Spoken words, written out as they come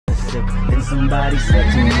sip, and somebody said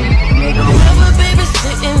to me, nigga, baby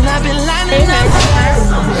sitting, I've been lining up.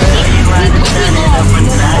 You had to turn it up a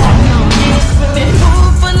notch. Been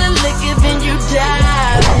full of liquor, then you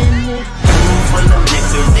dive in it. Full of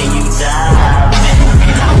liquor, then you dive in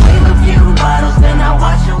it. I wave a few bottles, then I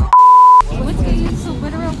watch them. What's good, YouTube?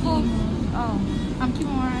 I'm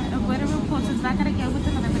kymaa, of TheRealPaultwins back at again with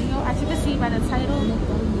another video. As you can see by the title,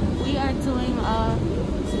 we are doing a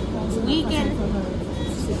weekend.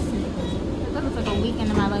 It looks like a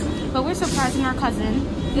weekend in my life, but we're surprising our cousin.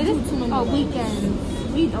 It is a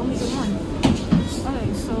weekend. We only did one.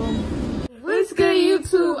 Okay, so what's good,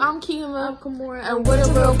 YouTube? I'm iiamkymoraa, and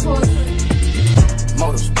TheRealPaultwins.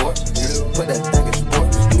 Motorsport, put that thing in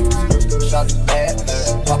sports. Shot it bad,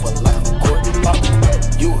 pop a like a court.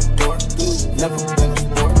 You a dork, never been a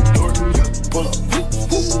sport. Pull up,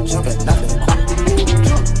 jumping out the court.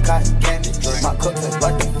 Cotton candy, my cup tastes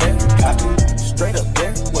like a fair. Straight up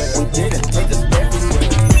there, we didn't take the stairs.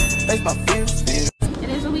 Face my fears. It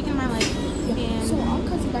is a week in my life. And so our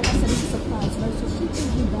cousin, like I said, it's a surprise, right? So she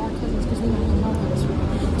thinks we bad cousins because we don't hang out with us.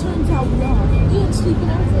 Turns out we are. We ain't sleeping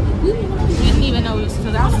over. We didn't even know. So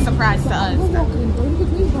that was a surprise to us. We're walking 30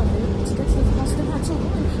 degrees weather to get to the bus.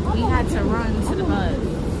 We had to run to the bus.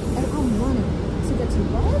 And I'm running to get to the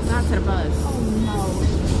bus? Not to the bus. Oh no.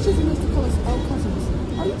 She's supposed to call us all cousins.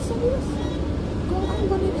 Are you serious? Girl, I'm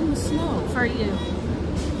running in the snow. For you.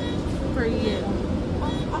 For you.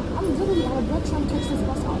 I'm literally out of breath trying to catch this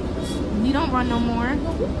bus out. You don't run no more?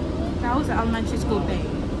 That was an elementary school thing.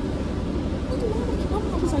 My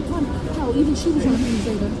mom was like, run. Hell, even she was running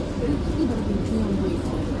later. We better be damn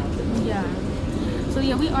grateful. Yeah. So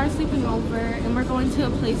yeah, we are sleeping over and we're going to a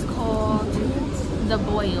place called The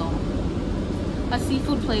Boil. A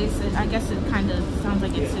seafood place. I guess it kind of sounds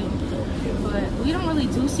like it too. But we don't really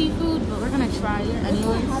do seafood, but we're going to try it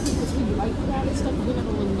anyways. Because we like that and stuff, we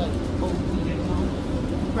never really like OD, you know?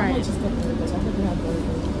 Right. I just get burgers. I think they have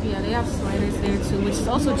burgers. Yeah, they have sliders there too, which is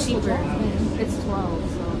also cheaper. It's $12,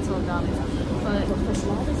 so $12. But for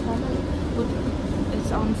sliders, how many? It's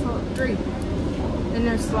for 3. And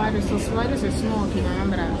there's sliders, so sliders are small, can you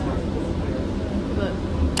remember that? But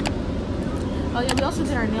oh yeah, we also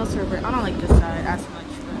did our nails to her birthday. I don't like this side as much,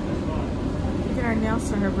 but we did our nails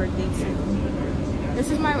to her birthday too. This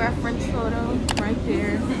is my reference photo right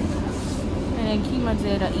there. And then Kyma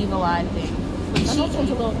did an evil eye thing. I know it's a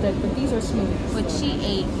little thick, but these are smooth. Which she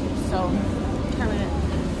ate, so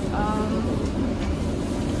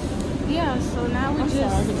yeah, so now we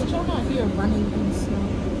sorry, but y'all not here running in the snow.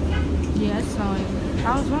 Yeah, it's snowing. I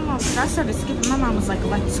started skipping. My mom was like,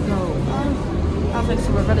 let's go. I was like,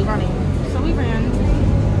 so we're really running. So we ran.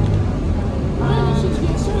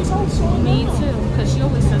 Me too, because she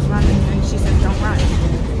always says running and she says don't run.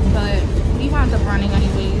 But we wound up running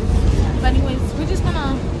anyways. But anyways, we're just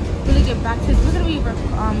gonna really get back to this. We're gonna be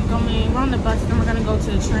we're on the bus, then we're gonna go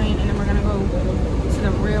to the train, and then we're gonna go to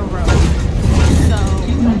the railroad. So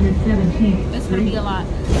it's gonna be a lot.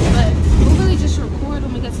 But we'll really just record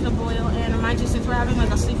when we get to the Boil, and remind you, since we're having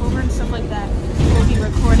like a sleepover and stuff like that, we'll be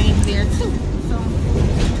recording there too. So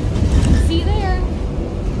see you there.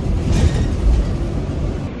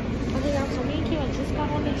 Okay, y'all, so me and Kyma just got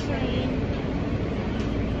on the train.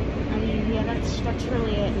 I mean, yeah, that's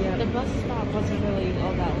really it. Yeah. The bus stop wasn't really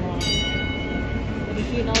all that long. But if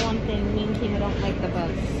you know one thing, me and Kyma don't like the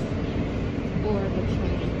bus or the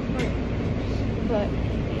train. Right. But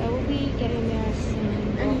yeah, we'll be getting there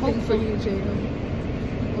soon. Anything for you, Jada.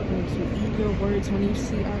 We're going to eat your words when you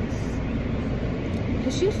see us.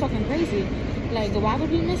 Because she was fucking crazy. Like, why would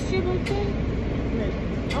we miss your birthday? Right.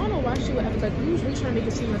 I don't know why she would ever, like, we was really trying to make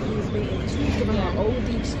it seem like we was baiting. She was giving her all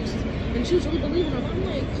the excuses. And she was really believing them. I'm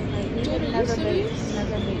like, Jada, are you serious?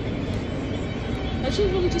 Never bait. And she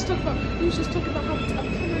was really just talking about, he was just talking about how it's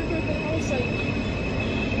upcoming her birthday. I was like,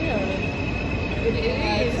 yeah. It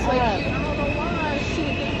is. Like, I don't know why she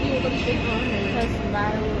would think we were really big on her.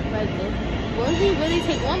 What did we really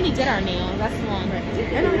take? We only did our nails. That's one. Right.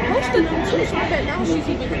 And I posted them too, so I bet now she's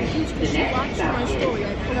even confused because she watched my story. I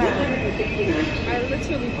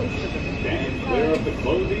literally posted them. Clear of the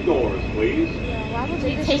closing doors, please. Yeah, why would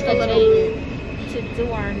we take a day to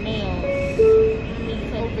do our nails?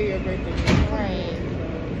 Over your birthday. Right.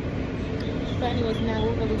 But anyways, now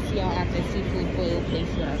we'll really see y'all at the seafood boil place,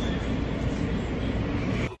 whatever.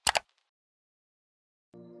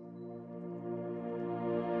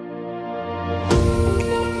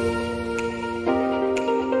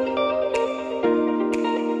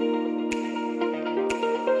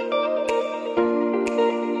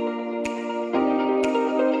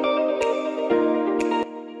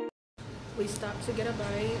 We stopped to get a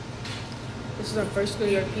bite. This is our first New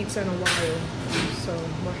York pizza in a while, so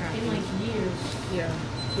we're happy. Yeah.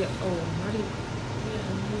 Yeah. Oh, not even.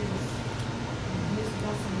 His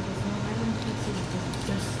blessing was no, I don't think it's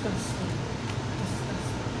disgusting.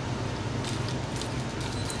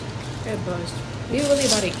 It buzzed. We were really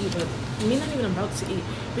about to eat, but we're not even about to eat.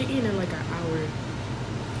 We're eating in like an hour.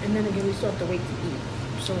 And then again, we still have to wait to eat.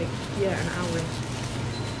 So like, yeah, an hour.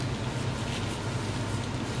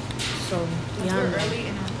 So, yeah. We're early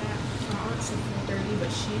and our aunt's at 4:30,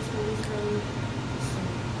 but she's always early. So.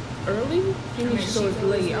 Early? You mean she's always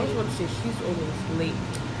late? I was about to say she's always late.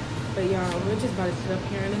 But yeah, we're just about to sit up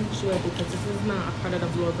here and enjoy it because this is not a part of the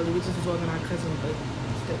vlog, but we're just vlogging our cousin, but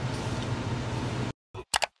still.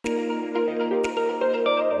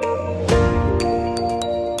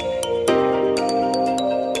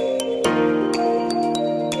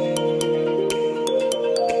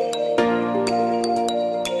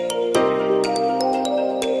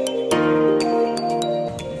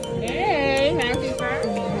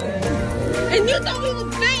 And you thought we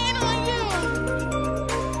was dating on you?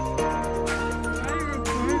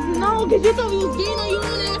 No, because you thought we was dating on you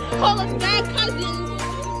and then call us bad cousins.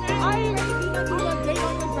 I ain't ready to be on a date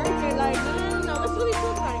on your birthday. Like, no, let's really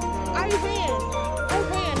talk about it. I ran.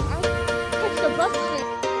 I touched the bus thing.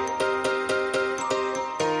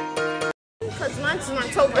 Because mine's in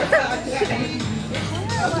October.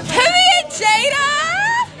 Hey, Jada!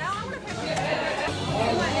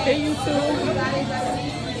 Hey, you too.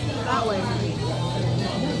 That way.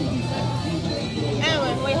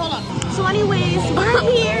 Anyway, wait, hold on. So anyways, we're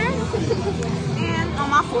here. And on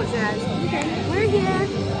my fault, Jazz. We're here.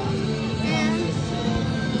 And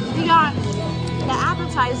we got the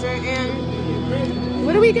appetizer. And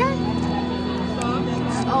what do we get?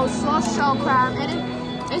 Oh, sauce shell crab.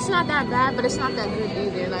 And it's not that bad, but it's not that good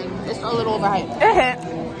either. Like, it's a little overhyped. It hit.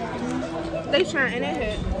 They trying, and it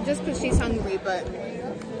hit. Just because she's hungry, but...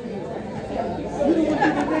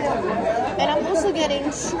 And I'm also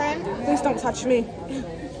getting shrimp. Please don't touch me.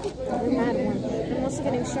 I'm also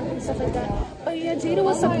getting shrimp and stuff like that. But yeah, Jada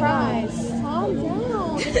was surprised. Calm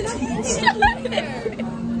down.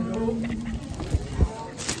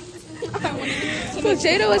 So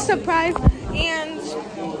Jada was surprised, and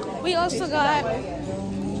we also got.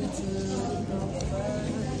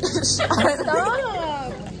 Shut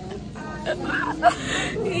up.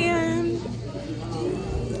 And.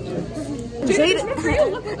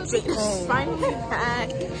 Jada's finally back.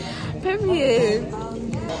 Period.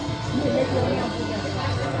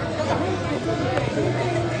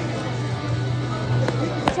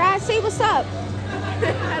 Chad, say what's up.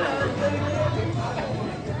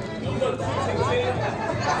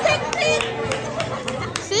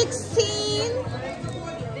 16.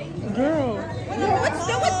 Girl. What's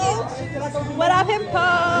up with you? What up, himpo?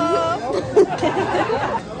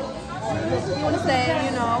 You want to say,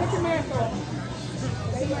 you know.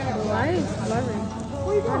 Why is blurring?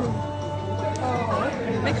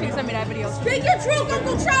 Make sure you send me that video. Speak your truth,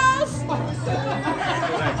 Uncle Charles! I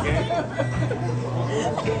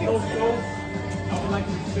would like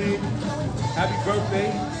to say happy birthday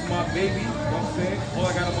to my baby. You know what I'm saying? All I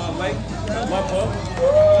got in my life. I love her.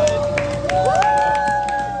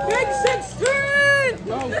 Big 16!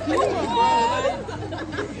 And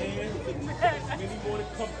many more to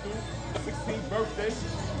come through. 16th birthday.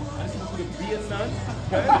 I just want you to be a nun.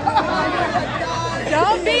 Okay?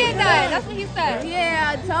 Don't be a nun. That's what he said.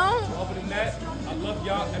 Yeah, don't. Other than that, I love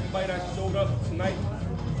y'all. Everybody that showed up tonight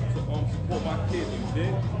to support my kids. You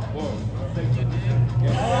did? Word. Thank you.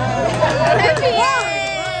 Yeah.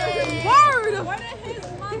 Word. What is his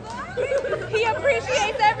mother? He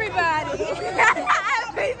appreciates everybody.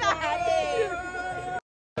 Everybody.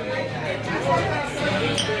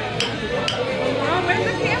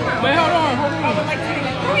 Wait, hold on.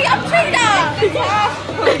 Hurry up, Jada!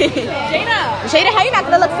 Jada, how you not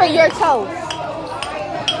gonna look for your toes?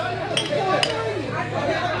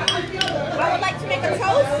 I would like to make a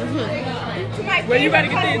toast to my Well, you favorite gotta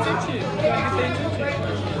get the cousin. attention.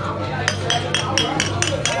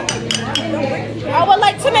 I would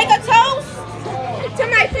like to make a toast to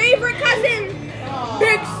my favorite cousin,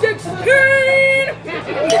 Big 16!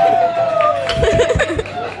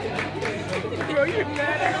 Bro, you're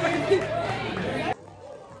mad at me.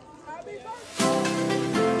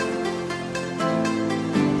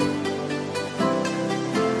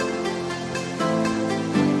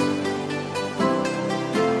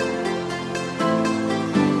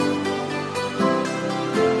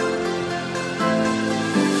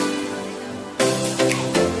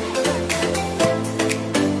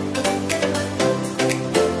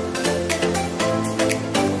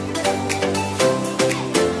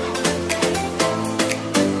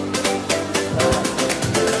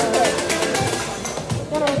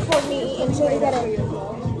 record me eating chili better.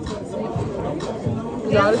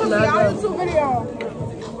 Y'all, this is not good. YouTube video.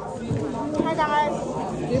 Hi guys.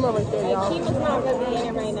 Kyma right there, y'all. Kyma's not gonna be in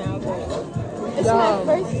it right now, but it's my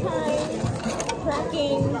first time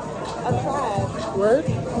cracking a crab. Word?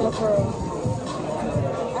 No, for real.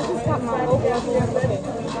 I just got my whole bowl.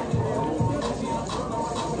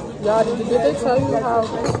 Y'all, did they tell you how?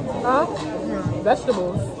 Huh?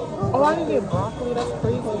 Vegetables. Oh, I didn't get broccoli. That's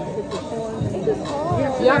crazy.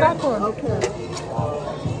 Yeah, I got corn. Okay.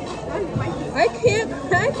 I can't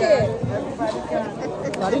crack it.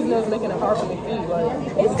 Now, these niggas making it hard for me to eat. Like,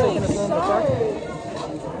 It's taking like a long sharp. time.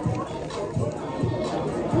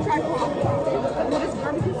 What is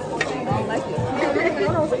barbecue? I don't like it.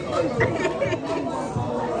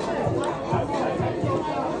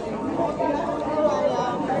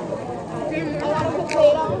 I got a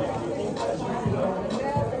potato.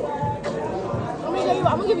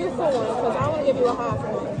 I'm gonna give you a full one because I don't want to give you a half one.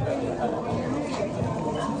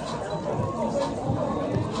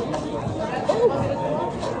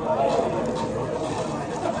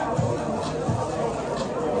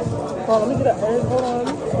 Oh, let me get an egg. Hold on.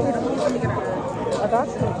 Let me get an egg. I got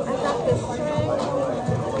you. I got this shrimp.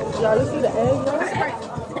 Y'all, you see the egg, y'all?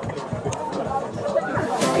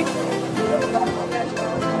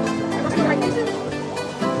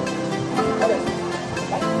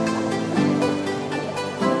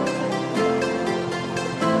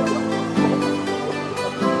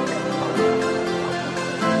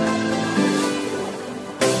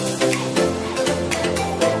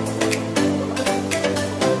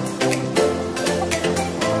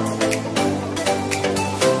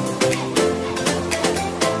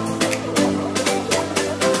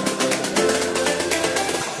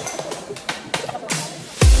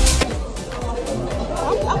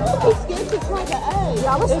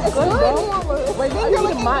 It's good, bro. Wait, are you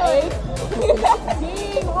eating my egg?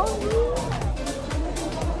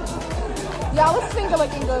 Y'all, this finger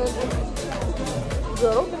looking good.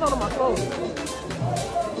 Girl, don't get out of my clothes.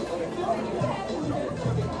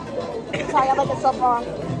 How y'all like it so far?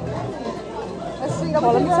 Let's see. Let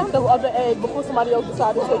me take the other egg before somebody else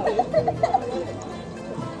decides to take it.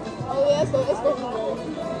 Oh yeah, so it's good.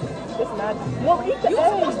 It's not. No, eat the egg. You're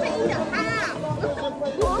supposed to eat a half.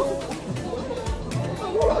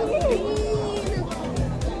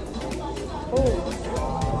 Oh.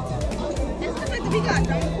 This is like the we got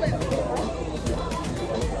double clip.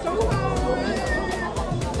 So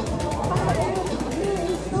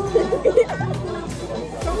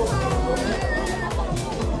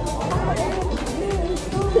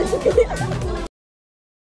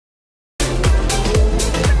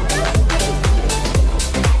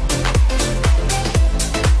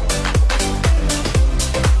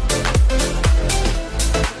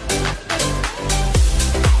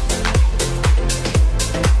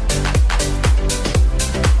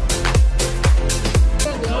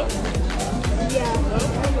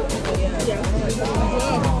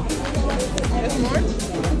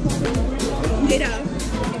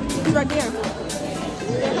right there.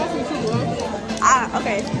 Ah,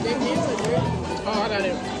 okay. Oh, I got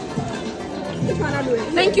it.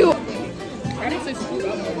 Thank you. I didn't say scoop.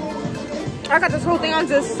 I got this whole thing on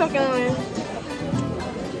just sucking on it.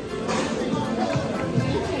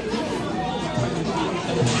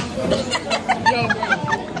 Yo, bro.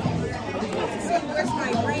 Where's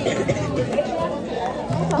my brain?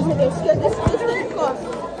 This ring cost.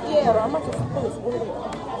 Yeah. I'm about to pull this over.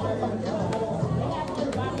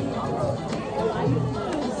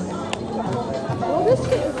 Oh, this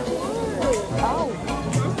shit is good. Ow.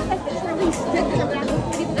 It's really sticky.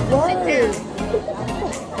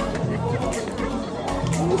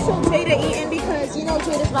 You show Jada eating because you know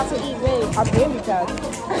Jada's about to eat big. I barely catch.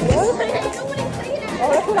 What? Oh,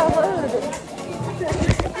 that's what I heard.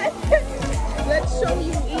 Let's show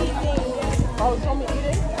you eating. Oh, show me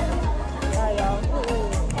eating? Alright, y'all.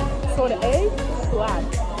 So the egg, flat.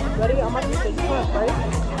 Ready? I'm about to say shrimp, right?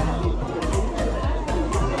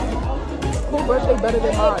 Whose birthday better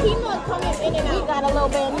than mine? Kyma coming in and out. We got a little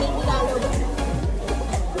bit of meat. We got a little bit.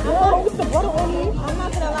 Girl, what's the butter on you? I'm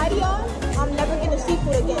not gonna lie to y'all. I'm never getting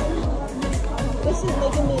seafood again. This is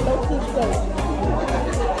making me low-key sick.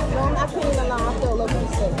 No, I'm not kidding a lot. I feel low-key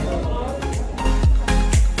sick.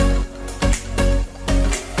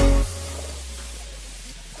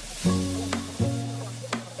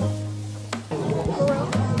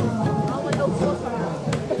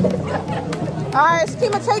 Alright, it's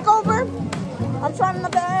Kyma takeover. I'm trying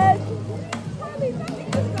another egg.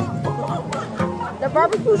 The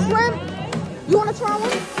barbecue shrimp. You want to try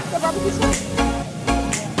one? The barbecue shrimp?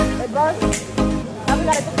 Hey, bro. Now we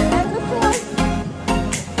got a different egg this one.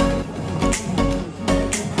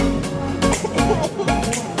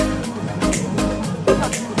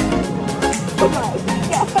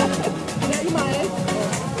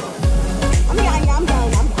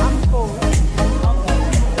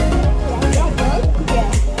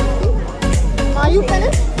 You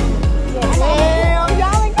finished? Yeah. Damn,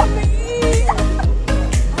 y'all ain't come to eat.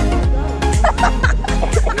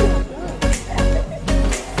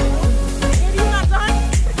 Baby, you not done?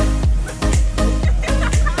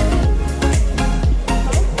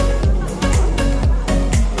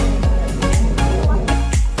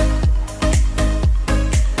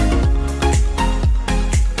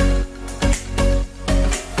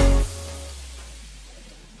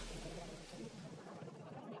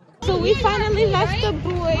 So we finally left the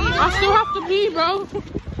boys. I still have to pee, bro.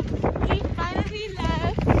 We finally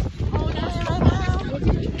left. Hold on.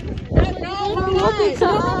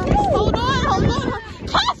 Hold on.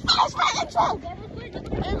 Can't finish my intro.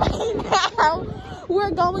 And right now,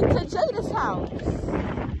 we're going to Jada's house.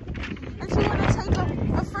 And she want to take a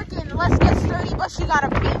freaking let's get sturdy, but she gotta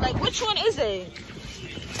pee. Like, which one is it?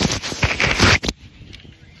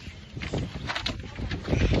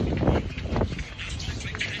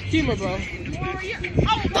 Kyma, bro.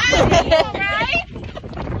 Oh, wow. Alright?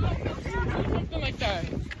 Something like that.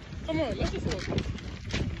 Come on, let's just walk.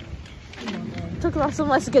 Took off some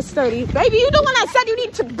let's get sturdy. Baby, you the one that said you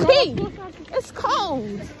need to pee. It's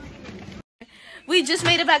cold. We just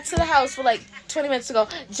made it back to the house for like 20 minutes ago.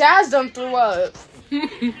 Jazz done threw up.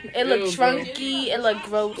 It looked drunky. It looked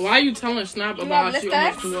gross. Why are you telling Snap about how she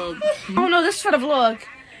almost threw up? Oh no, this is for the vlog.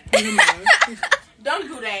 Don't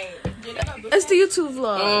do that. It's the YouTube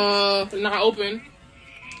vlog. Not open.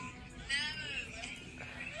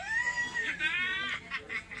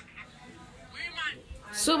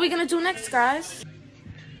 So what we gonna do next, guys?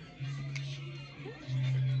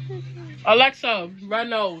 Alexa, red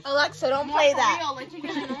nose. Alexa, don't play that.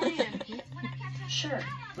 Sure.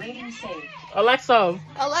 Rating saved. Alexa,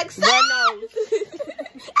 Alexa. red nose.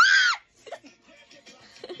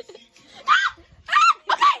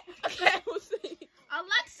 Okay.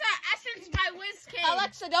 Alexa, Essence by Wizkid.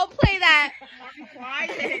 Alexa, don't play that.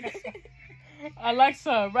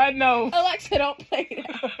 Alexa, red nose. Alexa, don't play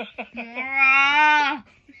that.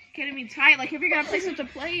 Getting me tight. Like, if you're gonna play something,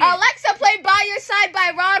 play it. Alexa, play By Your Side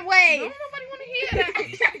by Rod Wave. Nobody want to hear that.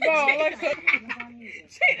 Go, Alexa.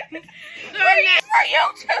 For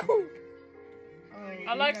YouTube.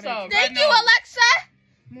 Alexa, red Thank you, nose. Alexa.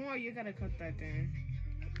 More, you gotta cut that down.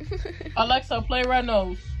 Alexa, play red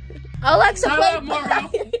nose. Alexa, Shut play up,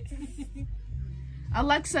 Moro.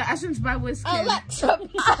 Alexa, Essence by Wizkid. Alexa,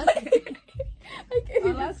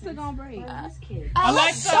 Alexa gonna break.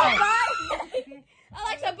 Alexa.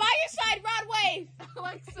 Alexa, By Your Side, Rod Wave.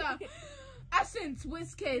 Alexa, Essence,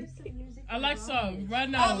 Wizkid. Alexa, red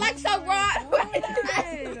nose. Alexa, Rod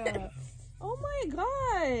Wave. Oh my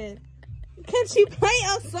god. Can she play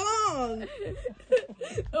a song?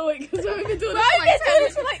 Oh wait, because we've been doing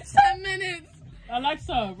this for like 10 minutes.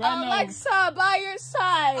 Alexa, red nose. Alexa, By Your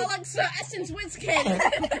Side. Alexa, Essence, Wizkid.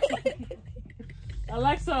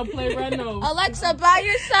 Alexa, play red nose. Alexa, By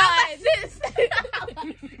Your Side.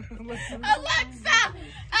 Alexa,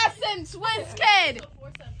 Essence, Wizkid.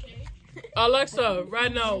 Alexa,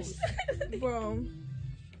 red nose. Bro.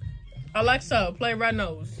 Alexa, play red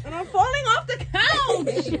nose. And I'm falling off the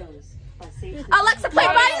couch. Alexa, play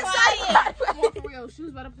By Your Side. More for real. She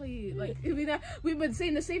was about to play, like, we've been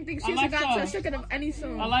saying the same thing. She hasn't got to second of any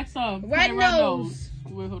song. Alexa, play Red red nose. nose.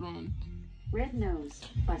 Wait, hold on. Red nose.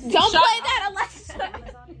 Don't play that, Alexa.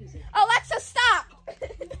 Alexa, stop.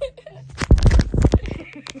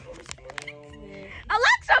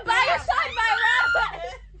 Alexa, By Your Side by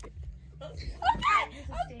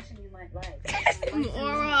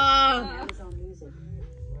Rod.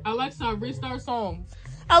 Alexa, restart song.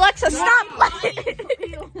 Alexa, stop playing.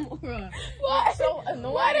 Why? So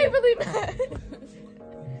annoying. Why are they really mad?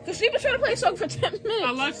 Because she was trying to play a song for 10 minutes.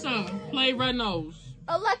 Alexa, play red nose.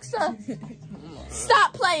 Alexa,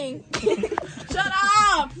 stop playing. Shut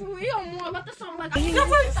up. For real, more. Let the song like. You're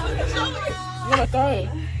gonna throw it.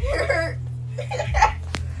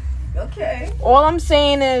 Okay. All I'm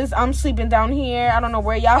saying is I'm sleeping down here. I don't know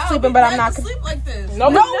where y'all sleeping, but I'm not. Sleep like this. No,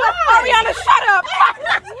 Ariana, shut up.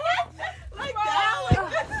 Like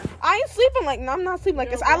that. I ain't sleeping like. No, I'm not sleeping like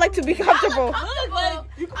this. I like to be comfortable.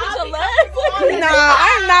 You can put your legs on. Nah,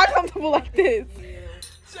 I'm not comfortable like this.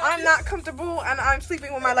 I'm not comfortable, and I'm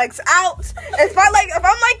sleeping with my legs out. If I'm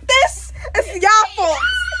like this, it's y'all fault.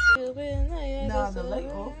 Nah, the leg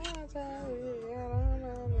off.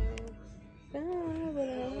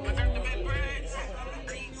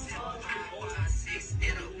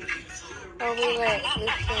 Oh, we let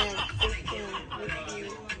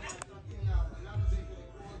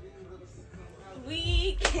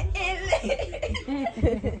we can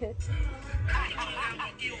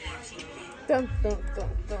Dun.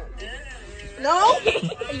 No,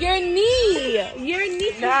 your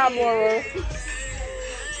knee. Nah, Moro.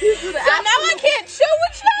 So now I can't chill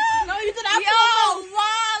with y'all. No, you did absolute Yo,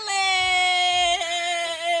 most.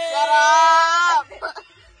 Shut up.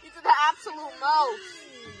 You did the absolute most.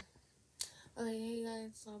 Okay, hey guys,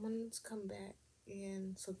 so I wanted to come back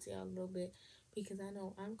and talk to y'all a little bit because I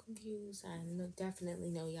know I'm confused. I definitely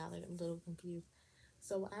know y'all are a little confused.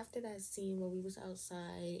 So after that scene where we was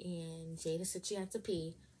outside and Jada said she had to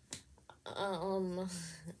pee,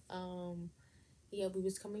 yeah, we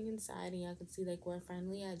was coming inside and y'all could see like we're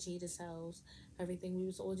finally at Jada's house. Everything, we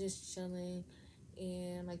was all just chilling,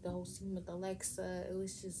 and like the whole scene with Alexa, it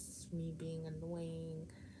was just me being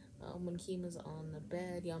annoying. When Kyma's on the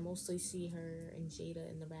bed, y'all mostly see her and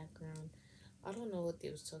Jada in the background. I don't know what they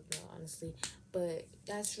was talking about, honestly, but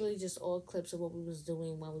that's really just all clips of what we was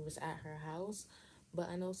doing while we was at her house. But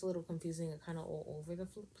I know it's a little confusing and kind of all over the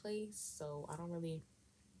place, so I don't really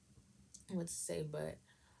know what to say, but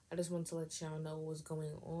I just wanted to let y'all know what was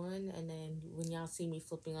going on. And then when y'all see me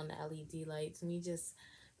flipping on the LED lights, me just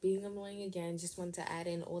being annoying again, just wanted to add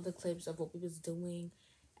in all the clips of what we was doing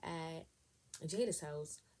at Jada's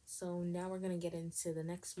house. So now we're going to get into the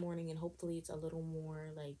next morning, and hopefully it's a little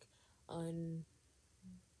more like I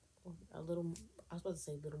was about to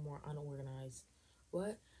say a little more unorganized.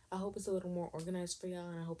 What? I hope it's a little more organized for y'all,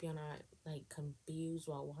 and I hope y'all not like confused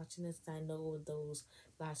while watching this. I know those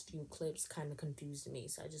last few clips kind of confused me,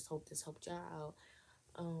 so I just hope this helped y'all out.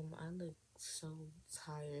 I look so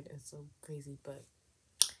tired and so crazy, but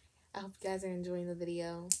I hope you guys are enjoying the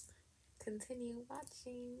video. Continue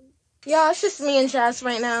watching. Y'all, it's just me and Jazz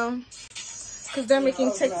right now, because they're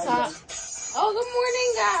making TikTok. Oh, good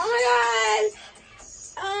morning, guys. Oh, my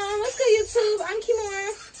God. Let's go, YouTube. I'm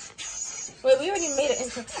Kymaa. Wait, we already made an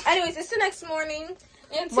intro. Anyways, it's the next morning.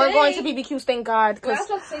 And today, we're going to BBQ's, thank God. Because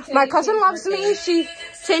my cousin loves me. She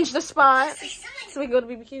changed the spot so we can go to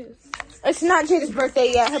BBQ's. It's not Jada's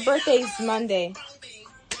birthday yet. Her birthday's Monday.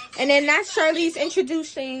 And then that's Charlie's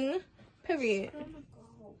introducing. Period.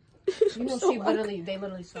 You know, they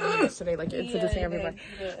literally saw me yesterday, like introducing everybody.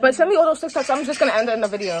 But send me all those TikToks. I'm just gonna end it in the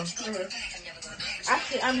video.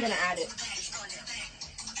 Actually, I'm gonna add it.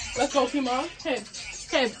 Let's go, Kymaa. Head.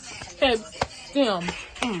 Damn.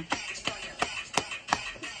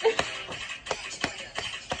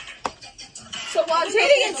 So while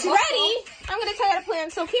Jada gets ready, I'm gonna tell you the plan.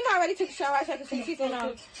 So Kymaa already took a shower. I checked she's in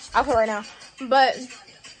her outfit right now. But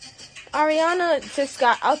Ariana just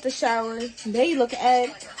got out the shower. There you look,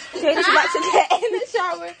 Ed. Jada's about to get in the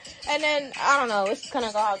shower, and then I don't know. It's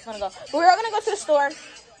gonna go how it's gonna go. But we're all gonna go to the store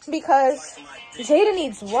because Jada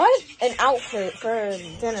needs what? An outfit for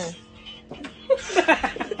dinner.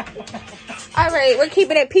 All right, we're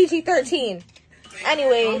keeping it PG-13.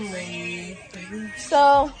 Anyway,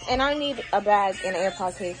 so and I need a bag and an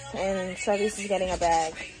AirPod case, and Charlize is getting a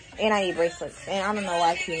bag, and I need bracelets, and I don't know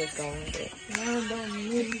why Kyma's going with it.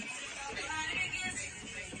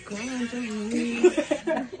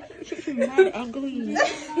 Mad ugly.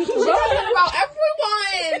 She's talking about everyone.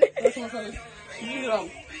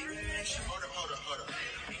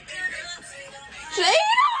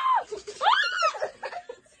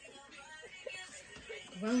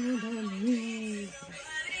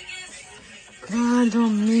 Grind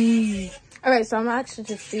on me. Alright, so I'm actually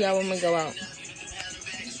just see y'all when we go out.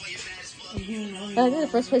 I think the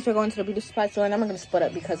first place we're going to the beauty supply store, and then we're going to split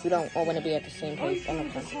up because we don't all want to be at the same place. I'm gonna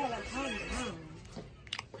go.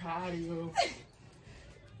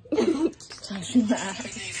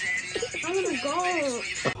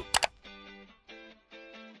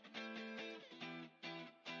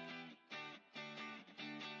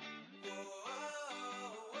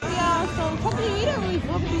 Yeah, so technically we didn't really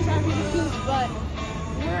vlog these at BBQs, but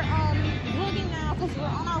we're vlogging now because we're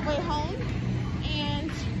on our way home,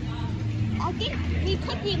 and I think we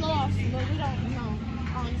could be lost, but we don't know,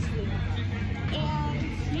 honestly. And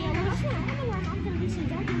yeah, we're just I don't know why I'm gonna do some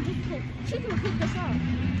jogging just to she can pick us up.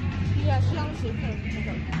 Yeah, she honestly could.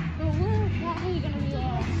 But we're not really gonna be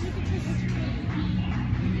lost.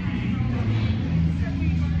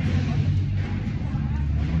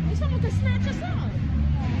 Someone could snatch us up.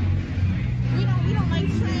 We don't like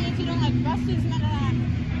trains, we don't like buses, none of that.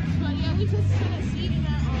 But yeah, we just kind of see in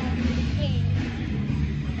that thing.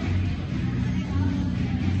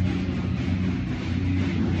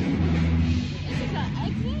 This is an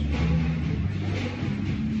exit.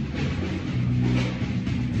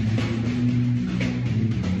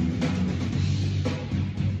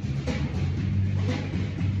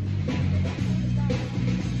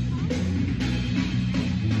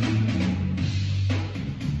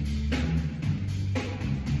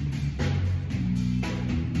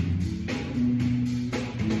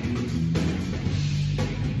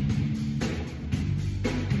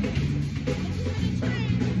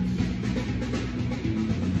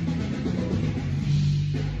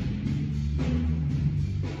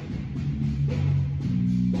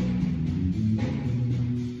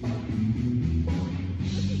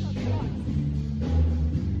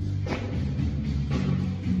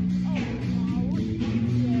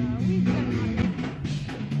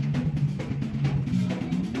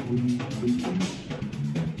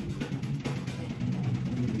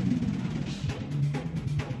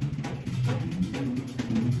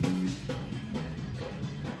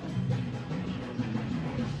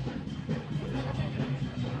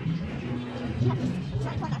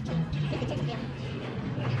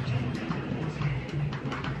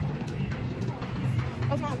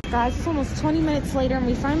 Guys, it's almost 20 minutes later and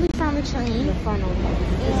we finally found the train. It's 7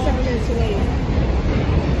 minutes away.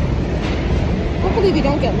 Hopefully we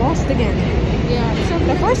don't get lost again. Yeah. So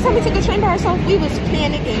the first time we took the train by ourselves, we was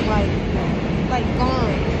panicking, like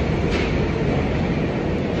gone.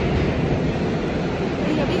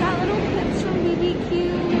 Yeah, we got little clips from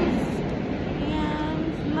BBQs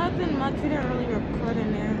and nothing much. We didn't really record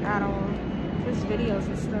in there at all. Just videos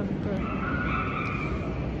and stuff, but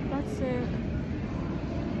that's it.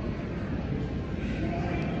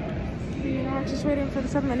 You know, just waiting for the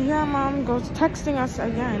 7 minutes. Here, Mom goes texting us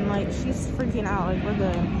again. Like, she's freaking out. Like, we're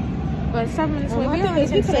good. But 7 minutes away. We only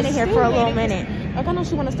been sitting here for a little minute. Like, I know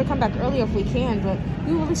she wants us to come back earlier if we can, but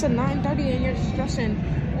you only said 9:30 and you're stressing.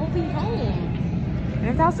 We'll be home. And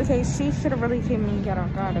if that was the case, she should have really came and got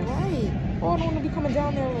us. Right. Oh, I don't want to be coming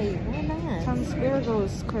down there late. Why not? Times Square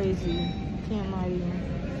goes crazy. Can't lie to you.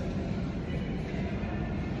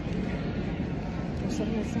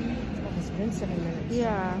 7 minutes? Oh, it's been 7 minutes.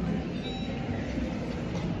 Yeah.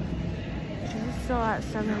 We're still at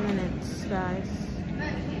 7 minutes, guys.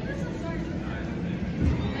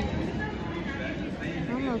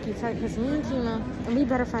 I'm okay tight because me and Kyma, and we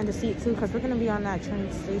better find a seat too because we're going to be on that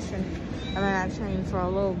train station, that train for a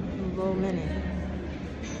little minute.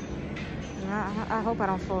 I hope I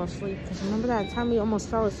don't fall asleep because remember that time we almost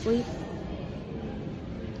fell asleep?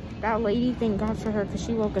 That lady, thank God for her because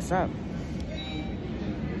she woke us up.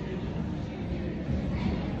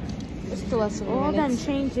 It's still less than All them minutes.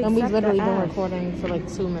 changed And we've except literally the been app. recording for like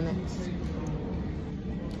 2 minutes.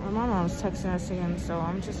 My mom's texting us again, so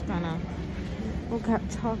I'm just gonna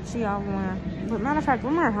talk to y'all more. But matter of fact,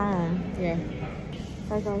 when we're home, Yeah.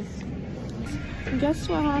 bye guys. Guess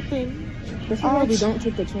what happened? This is why we don't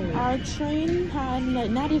take the train. Our train had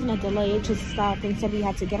not even a delay. It just stopped and said we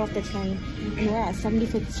had to get off the train. And we're at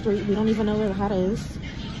 75th Street. We don't even know where that is.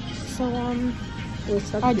 So We're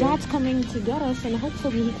stuck our here. dad's coming to get us, and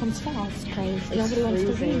hopefully he comes fast because nobody wants to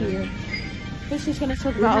be freezing. here. This is gonna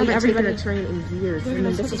talk We about haven't taken everybody. a train in years, We're and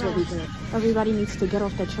then gonna this is what we did. Everybody needs to get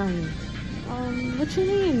off the train. What you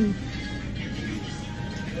mean?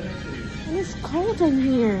 And it's cold in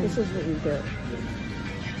here. This is what we did.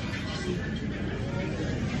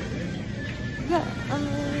 Yeah,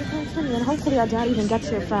 and hopefully our dad even gets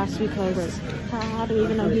here fast because how do we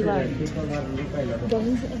even know he left? He's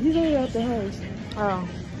already out the house. Oh,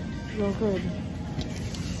 real good.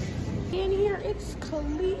 In here, it's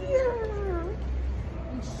clear.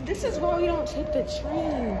 This is why we don't take the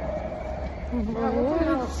train.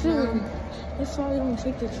 This is why we don't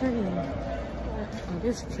take the train. Oh,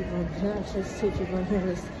 there's people in here. There's 2 people in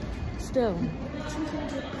here. Still.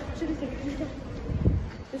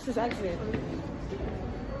 This is exit.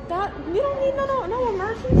 That we don't need no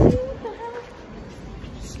emergency. What the hell?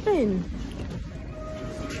 Spin.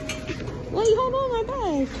 Wait, hold on, my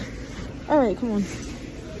bag. All right, come on.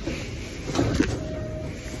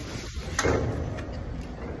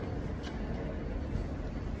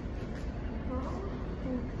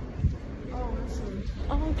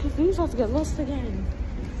 Oh, because we about to get lost again.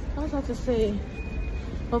 I was about to say,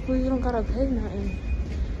 hopefully you don't gotta pay nothing.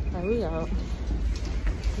 Like, we out.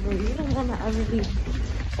 But you don't want to ever be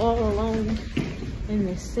all alone in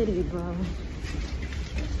the city, bro.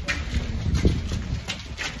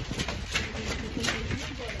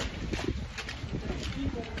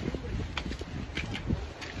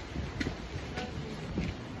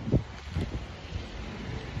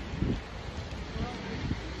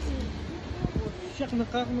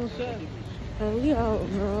 But we out,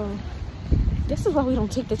 bro. This is why we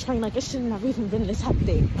don't take the train. Like, it shouldn't have even been this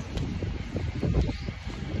hectic.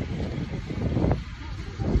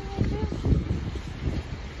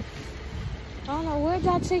 I don't know where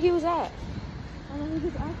Dad said he was at. I don't know, he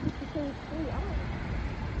just asked us to say it's free. I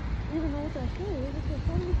don't even know what that is. Is it the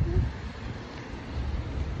 75th?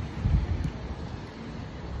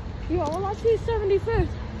 Yo, all I see is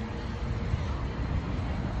 75th.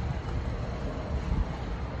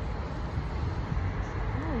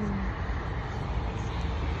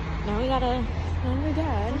 Now we gotta, oh my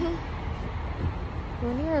God.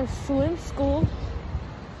 We're near a swim school.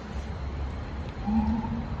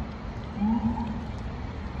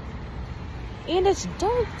 And it's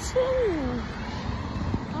dark too.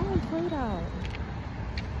 I'm afraid of.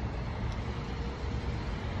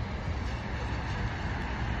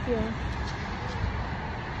 Yeah.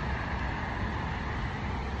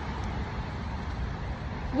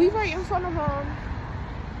 We right in front of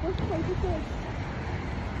what's the place? It's like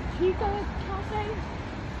Chica Cafe?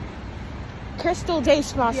 Crystal Day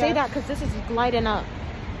Spa. Yeah. Say that because this is lighting up.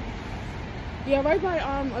 Yeah, right by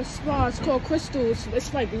a spa. It's called Crystals.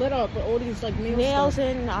 It's like lit up with all these like nails. Nails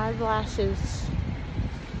and eyelashes.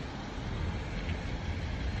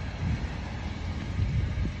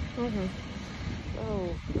 Mm-hmm.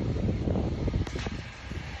 Oh.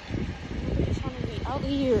 I'm trying to be out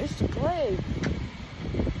here. It's great.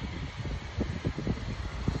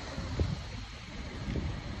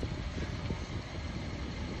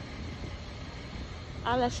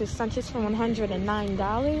 Eyelashes Sanchez for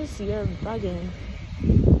 $109. You're bugging.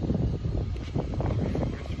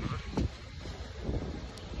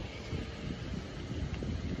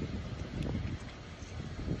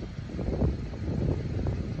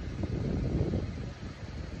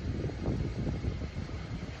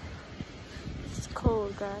 It's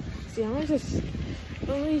cold, guys. See, I'm just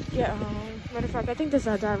when we get home. Matter of fact, I think this is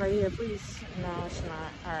our dad right here. Please. No, it's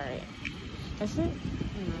not. Alright. That's it?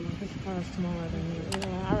 No, this car is smaller than you.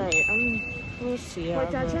 Yeah, alright. We'll see. Wait,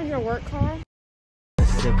 did I change your work car?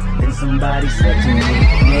 And somebody said to me,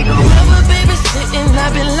 nigga, rubber baby sitting,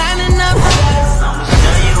 I've been lining up.